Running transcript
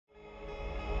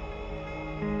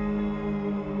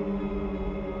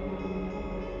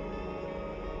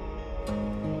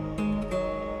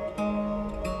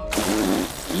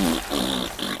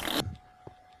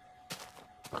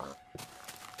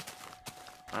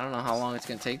I don't know how long it's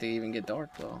gonna take to even get dark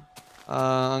though.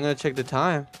 I'm gonna check the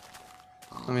time.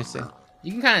 Let me see.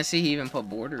 You can kind of see he even put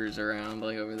borders around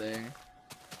like over there.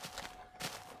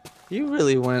 You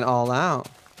really went all out.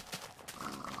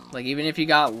 Like even if you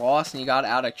got lost and you got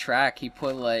out of track, he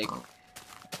put like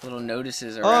little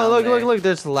notices around. Oh, look, there. look!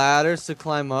 There's ladders to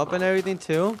climb up and everything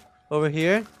too. Over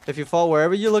here, if you fall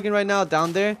wherever you're looking right now,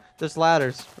 down there, there's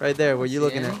ladders right there where you're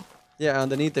looking at. Yeah,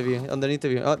 underneath of you, underneath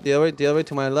of you. Oh, the other way,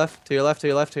 to my left, to your left, to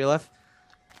your left, to your left,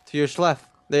 to your left.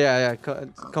 There, yeah.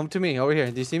 Come to me over here.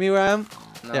 Do you see me where I am?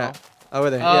 No. Yeah, over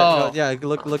there. Oh. Yeah.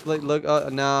 Look.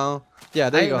 Now.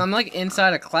 Yeah, there you go. I'm like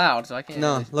inside a cloud, so I can't.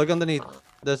 No, Really... look underneath.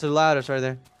 There's the ladders right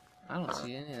there. I don't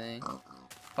see anything.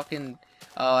 Fucking.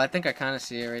 Oh, I think I kind of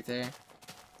see it right there.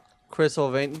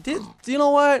 Criswelvania. Do you know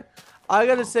what? I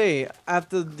gotta say,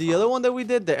 after the other one that we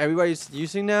did that everybody's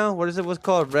using now, what is it? What's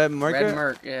called red marker? Red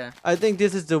Merc, yeah. I think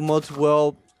this is the most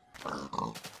well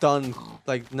done.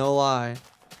 Like no lie.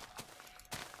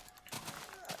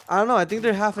 I don't know. I think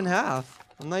they're half and half.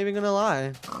 I'm not even gonna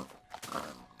lie.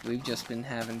 We've just been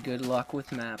having good luck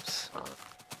with maps.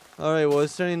 All right. Well,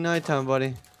 it's turning nighttime,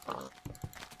 buddy.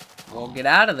 Well, get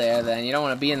out of there then. You don't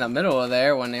want to be in the middle of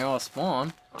there when they all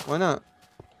spawn. Why not?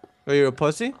 Are you a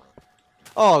pussy?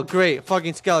 Oh, great.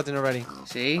 Fucking skeleton already.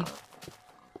 See?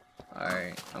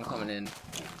 Alright, I'm coming in.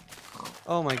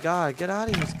 Oh my god. Get out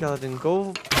of here, skeleton.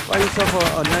 Go buy yourself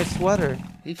a nice sweater.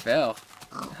 He fell.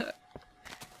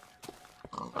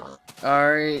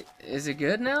 Alright, is it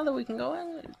good now that we can go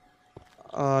in?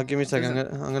 Give me a second.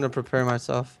 I'm gonna prepare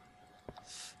myself.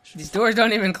 These doors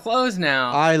don't even close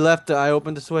now. I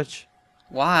opened the switch.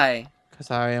 Why? Because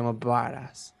I am a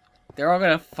badass. They're all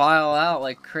gonna file out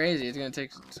like crazy. It's gonna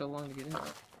take so long to get in.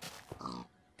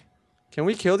 Can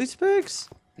we kill these pigs?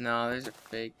 No, these are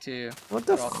fake too. What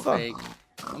the They're all fuck? fake.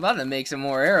 I'm about to make some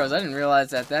more arrows. I didn't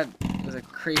realize that was a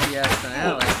crazy ass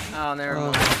finale. Oh, never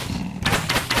mind.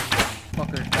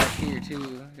 Fuckers back here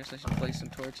too. I guess I should place some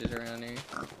torches around here.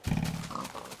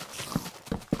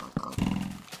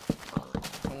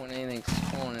 Don't want anything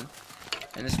spawning.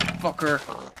 And this fucker.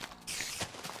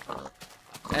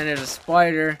 And there's a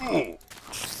spider.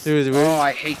 Dude, oh,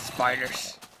 I hate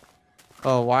spiders.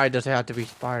 Oh, why does it have to be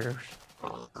spiders?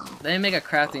 Let me make a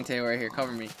crafting table right here.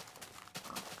 Cover me.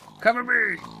 Cover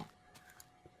me!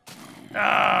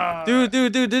 Ah! Dude,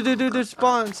 there's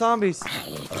spawn zombies.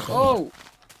 Oh!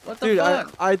 What the Dude,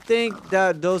 fuck? I think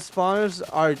that those spawners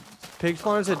are pig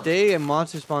spawners at day and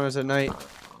monster spawners at night.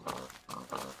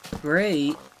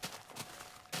 Great.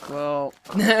 Well...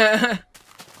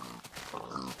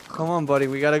 Come on, buddy,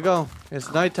 we gotta go.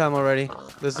 It's nighttime already.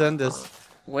 Let's end this.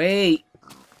 Wait.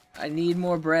 I need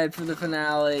more bread for the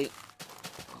finale.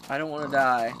 I don't want to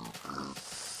die.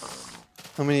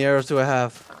 How many arrows do I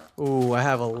have? Ooh, I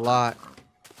have a lot.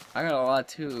 I got a lot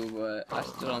too, but I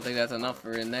still don't think that's enough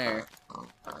for in there.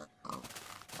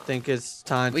 I think it's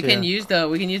time We to... can use the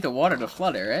water to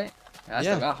flood it, right? I Yeah.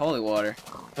 still got holy water.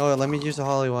 Oh, let me use the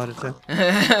holy water too.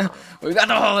 We got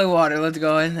the holy water. Let's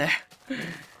go in there.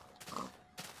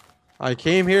 I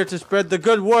came here to spread the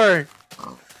good word.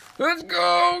 Let's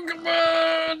go! Come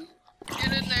on!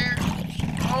 Get in there!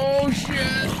 Oh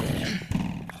shit!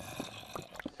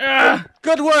 Ah!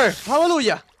 Good word!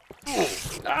 Hallelujah! Oh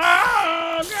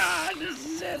god! This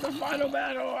is it, the final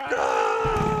battle!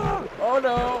 Ah! Oh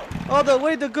no! Oh,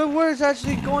 wait, the good word is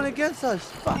actually going against us.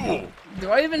 Fuck. Do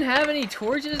I even have any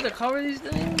torches to cover these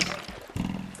things?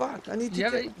 Fuck, I need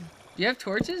Do you have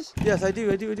torches? Yes, I do.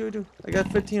 I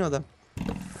got 15 of them.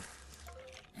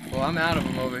 Well, I'm out of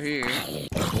them over here.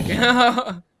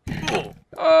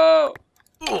 Oh!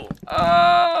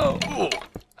 Oh!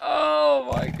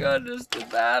 Oh my goodness, the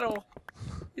battle.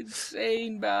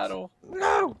 Insane battle.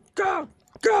 No! Go!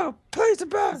 Place the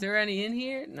bat! Is there any in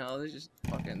here? No, there's just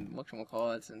fucking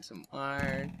whatchamacallits and some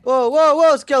iron.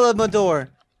 Whoa, Skelemador,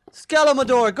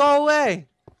 go away!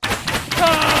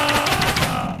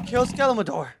 Ah! Kill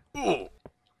Skelemador.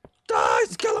 Die,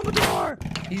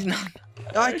 Skelemador! He's not.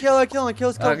 I kill him,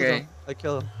 kill Skelemador. Okay. I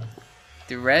kill him.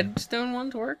 Do redstone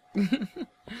ones work?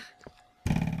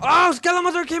 Oh,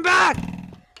 Skelemador came back!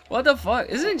 What the fuck?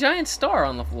 Is it a giant star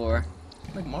on the floor?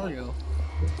 Like Mario.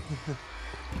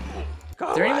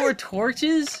 Is there any more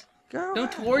torches? No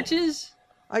torches?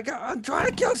 I'm trying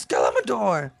to kill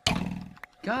Skelemador.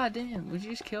 God damn, would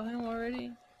you just kill him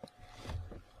already?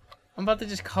 I'm about to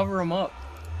just cover him up.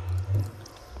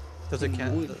 Does it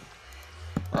count?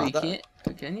 Oh, you can't?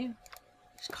 Can you?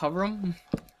 Just cover them?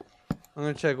 I'm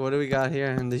gonna check, what do we got here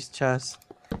in these chests?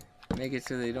 Make it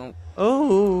so they don't...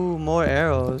 Oh, more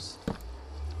arrows.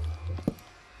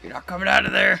 You're not coming out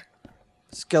of there!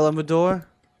 Skelemador.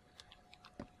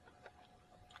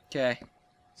 Okay.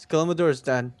 Skelemador is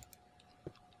dead.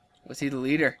 Was he the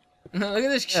leader? Look at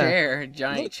this chair,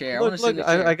 giant chair. I Look, want to sit in the look,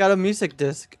 chair. I got a music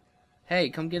disc. Hey,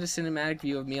 come get a cinematic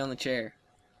view of me on the chair.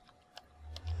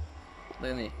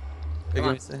 Look at me. Give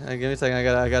me a second.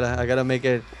 I gotta make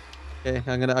it. Okay,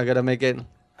 I gotta make it.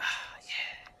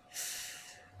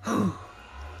 Yeah.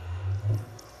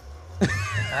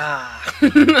 Ah.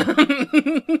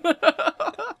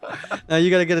 Now you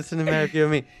gotta get a cinematic view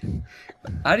of me.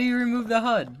 How do you remove the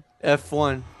HUD?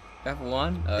 F1.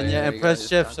 F1? Oh, And yeah, and press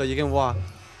shift so you can walk.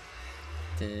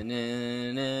 Oh,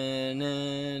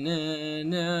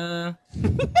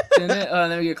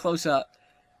 let me get close up.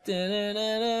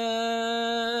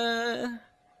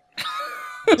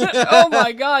 Oh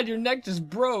my god, your neck just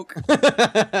broke.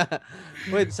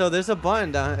 Wait, so there's a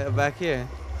button down back here.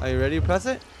 Are you ready to press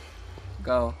it?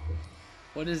 Go.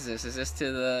 What is this? Is this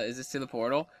to the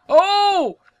portal?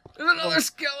 Oh! There's another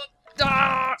skeleton.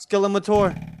 Ah!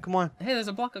 Skelemotor. Come on. Hey, there's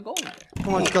a block of gold there.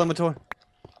 Come on, Skelemotor.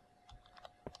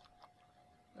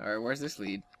 Alright, where's this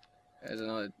lead? There's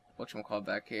another whatchamacallit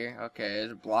back here. Okay,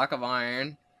 there's a block of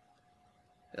iron.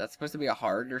 Is that supposed to be a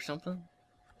heart or something?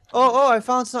 Oh, I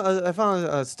found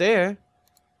a stair.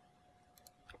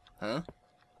 Huh?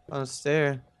 On a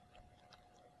stair.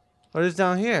 What is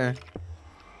down here?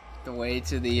 The way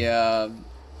to the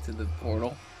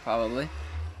portal, probably.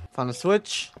 Found a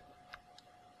switch.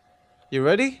 You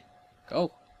ready?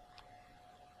 Go.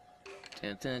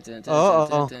 What does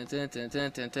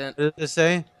it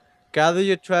say? Gather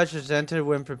your treasures, enter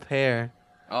when prepare.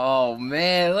 Oh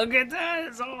man, look at that!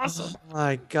 It's awesome. Oh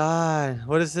my god.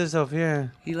 What is this over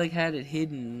here? He like had it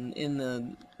hidden in the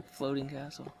floating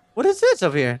castle. What is this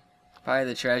over here? Probably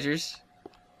the treasures.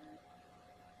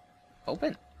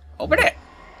 Open it!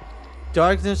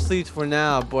 Darkness sleeps for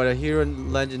now, but a hero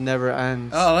legend never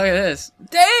ends. Oh, look at this!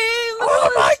 Dang!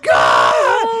 Oh my god!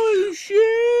 Holy shit!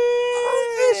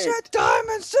 Holy shit,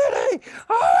 Diamond City!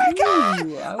 Oh my god!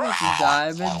 Ooh, I want some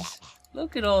diamonds.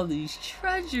 Look at all these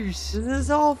treasures. This is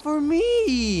all for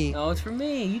me. No, it's for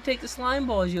me. You take the slime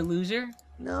balls, you loser.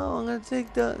 No, I'm gonna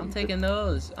take the. I'm taking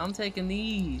those. I'm taking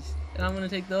these. And I'm gonna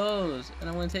take those. And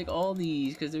I'm gonna take all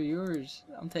these because they're yours.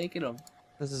 I'm taking them.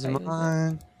 This is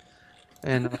mine.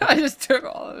 And I just took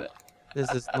all of it. this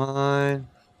is mine.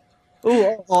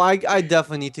 Ooh, I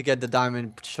definitely need to get the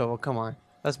diamond shovel. Come on,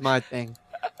 that's my thing.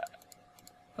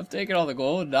 I'm taking all the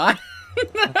gold, not.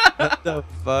 What the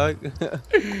fuck?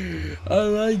 I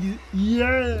like it.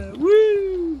 Yeah.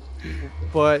 Woo.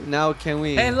 But now can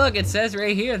we? Hey, look! It says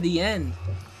right here, the end.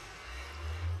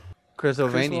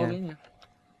 Criswelvania.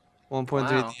 1.3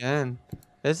 Wow. the end.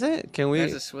 Is it? Can we?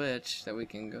 There's a switch that we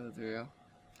can go through.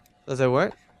 Does it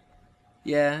work?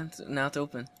 Yeah, now it's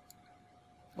open.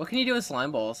 What can you do with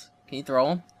slime balls? Can you throw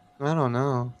them? I don't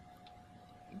know.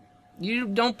 You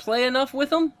don't play enough with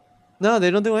them? No,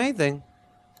 they don't do anything.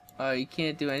 Oh, you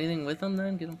can't do anything with them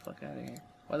then? Get them fuck out of here.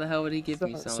 Why the hell would he give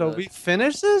me some So of those? we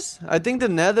finished this? I think the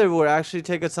Nether will actually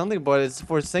take us something, but it's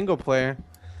for single player.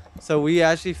 So we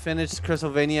actually finished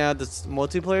Criswelvania, the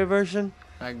multiplayer version.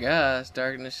 I guess.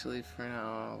 Darkness sleep for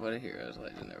now, but a hero's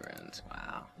legend never ends.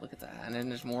 Wow, look at that. And then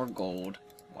there's more gold.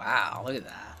 Wow, look at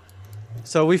that.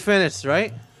 So we finished,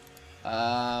 right?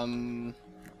 I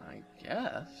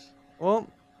guess. Well,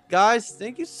 guys,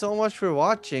 thank you so much for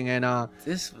watching, and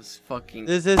This was fucking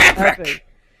this is epic.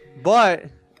 But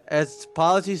as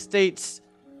policy states,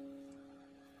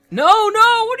 No,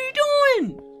 what are you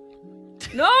doing?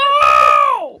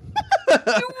 No! You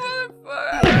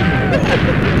motherfucker!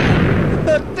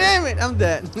 damn it, I'm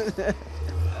dead.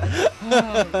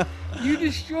 Oh, you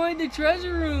destroyed the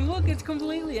treasure room. Look, it's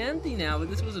completely empty now, but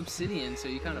this was obsidian, so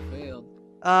you kind of failed.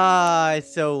 I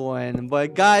so won.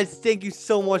 But guys, thank you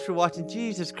so much for watching.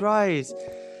 Jesus Christ.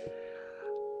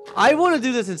 I want to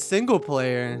do this in single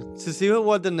player to see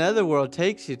what the netherworld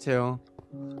takes you to.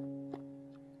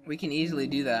 We can easily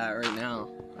do that right now.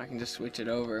 I can just switch it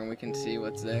over and we can see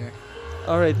what's there.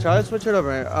 Alright, try to switch it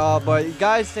over. But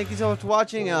guys, thank you so much for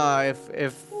watching.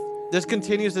 If this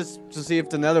continues to see if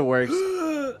the nether works.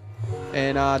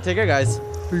 And take care, guys.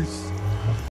 Peace.